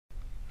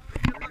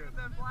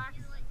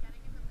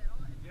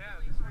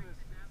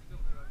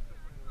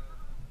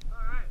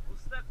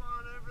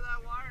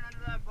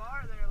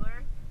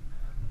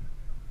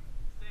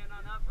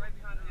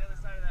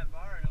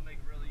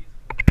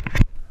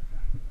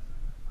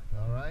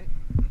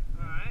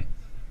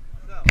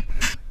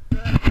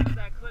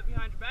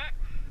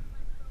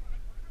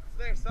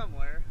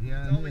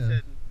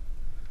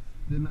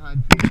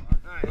side too far.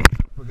 Alright.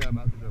 Forgot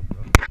about the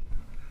GoPro.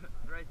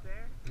 Right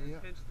there? Yeah.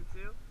 Pinch the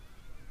two.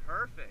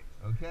 Perfect.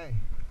 Okay.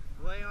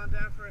 Lay on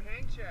down for a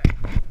hang check.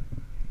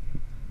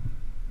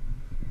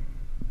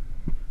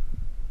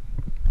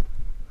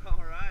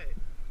 Alright.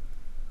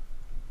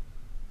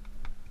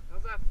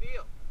 How's that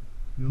feel?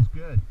 Feels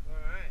good.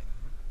 Alright.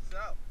 So,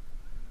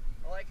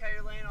 I like how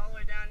you're laying all the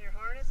way down in your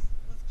harness.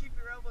 Let's keep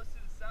your elbows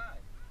to the side.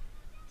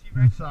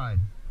 Which side?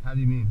 How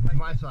do you mean? Like to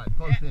my side.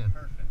 Close yeah, in.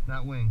 Perfect.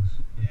 Not wings.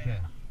 Yeah. Okay.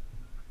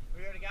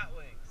 We already got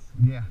wings.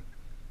 Yeah.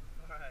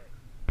 Alright.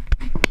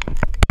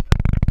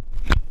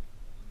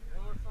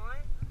 When we're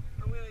flying,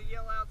 I'm going to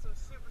yell out some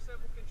super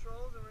simple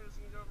controls and we're just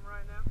going to go over them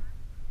right now.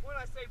 When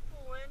I say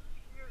pull in,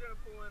 you're going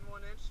to pull in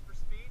 1 inch for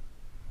speed.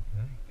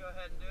 Okay. Go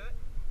ahead and do it.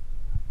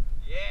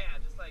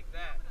 Yeah, just like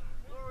that.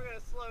 When we're going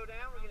to slow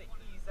down, we're going to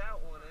ease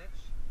out 1 inch.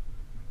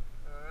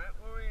 Alright,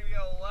 when we're going to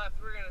go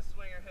left, we're going to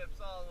swing our hips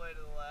all the way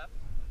to the left.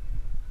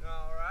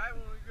 Alright,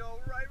 when we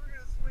go right, we're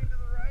going to swing to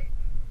the right.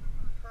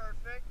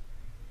 Perfect.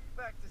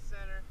 Back to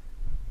center.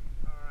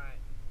 Alright,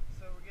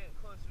 so we're getting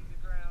closer to the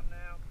ground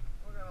now.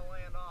 We're going to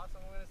land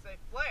awesome. We're going to say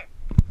flare.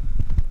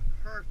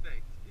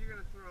 Perfect. You're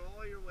going to throw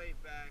all your weight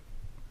back.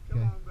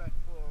 Come on back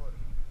forward.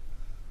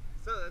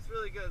 So that's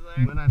really good,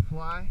 Larry. When I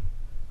fly,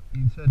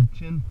 you said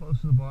chin close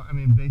to the bar. I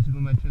mean, basically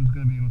my chin's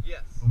going to be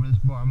over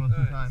this bar most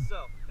of the time.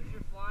 So, if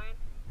you're flying,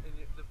 and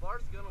the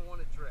bar's going to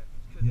want to drift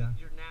because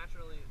you're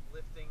naturally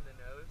lifting the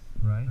nose.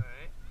 Right.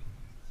 Alright?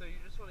 So you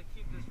just want to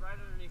keep this right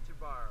underneath your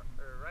bar,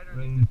 or right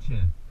underneath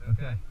your chin.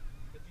 Okay?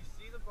 If you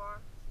see the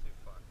bar, it's too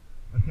far.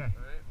 Okay.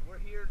 Alright?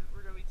 We're here,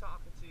 we're going to be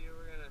talking to you,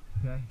 we're going to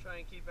try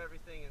and keep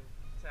everything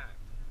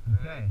intact.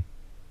 Okay.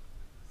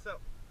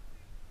 So,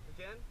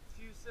 again, a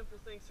few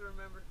simple things to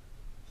remember.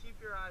 Keep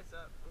your eyes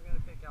up. We're going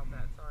to pick out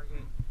that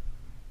target.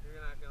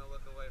 You're not going to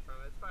look away from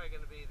it. It's probably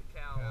going to be the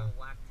cow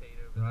lactate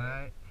over there.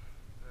 Right.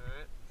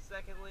 Alright.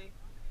 Secondly,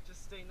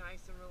 just stay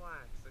nice and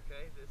relaxed,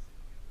 okay? The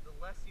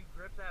less you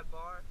grip that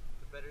bar,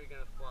 the better you're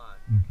going to fly.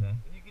 Okay.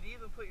 And you could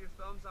even put your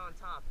thumbs on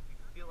top if you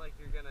feel like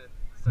you're going to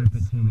start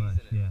Grip it too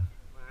much, it.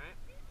 Alright?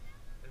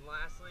 And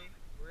lastly,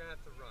 we're going to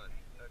have to run,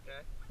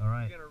 okay?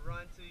 Alright. You're going to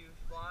run till you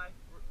fly.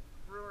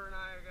 Brewer and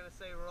I are going to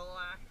say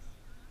relax,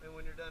 and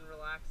when you're done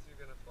relaxed, you're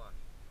going to fly.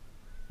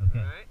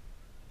 Okay. Alright?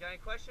 Got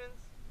any questions?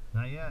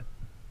 Not yet.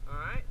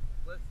 Alright,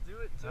 let's do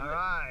it.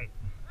 Alright.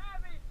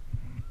 Abby!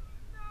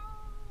 No!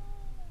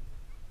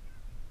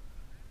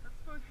 That's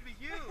supposed to be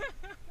you!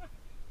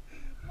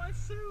 My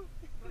suit!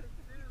 My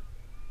suit!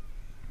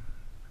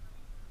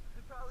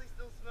 It probably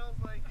still smells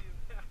like you.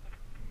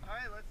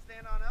 Alright, let's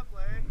stand on up,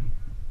 Larry.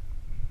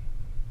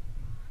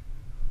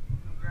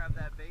 We'll grab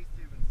that base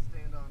tube and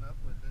stand on up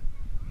with it.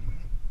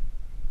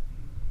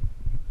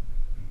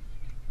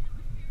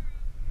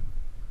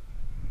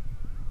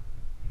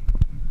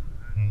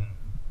 Hang on.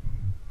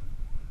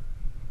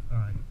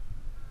 Alright.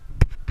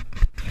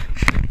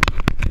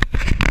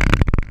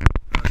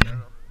 Okay.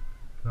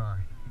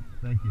 Sorry.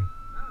 Thank you.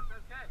 No, it's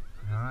okay.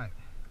 Alright.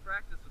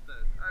 Practice with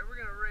those. Alright, we're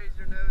going to raise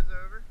your nose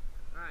over.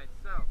 Alright,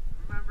 so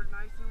remember,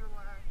 nice and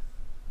relaxed.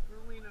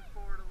 We're leaning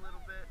forward a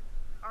little bit.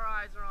 Our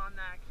eyes are on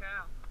that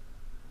cow.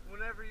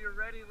 Whenever you're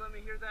ready, let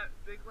me hear that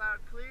big loud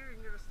clear.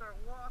 You're going to start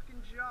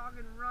walking,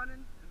 jogging,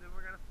 running, and then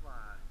we're going to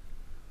fly.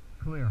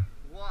 Clear.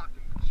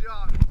 Walking,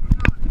 jogging,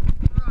 running,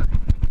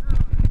 running,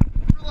 running.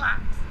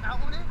 Relax.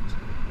 Out 1 inch.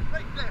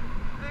 Right there.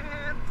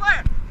 And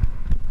flare.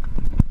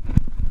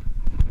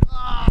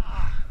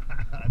 Ah!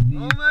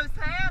 Almost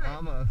had it.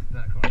 Almost.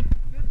 Not quite.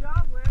 Good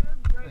job, Larry. That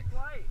was a great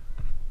flight.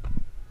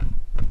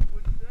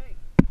 What'd you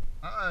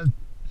think?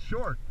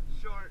 Short.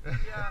 Short.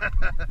 Yeah.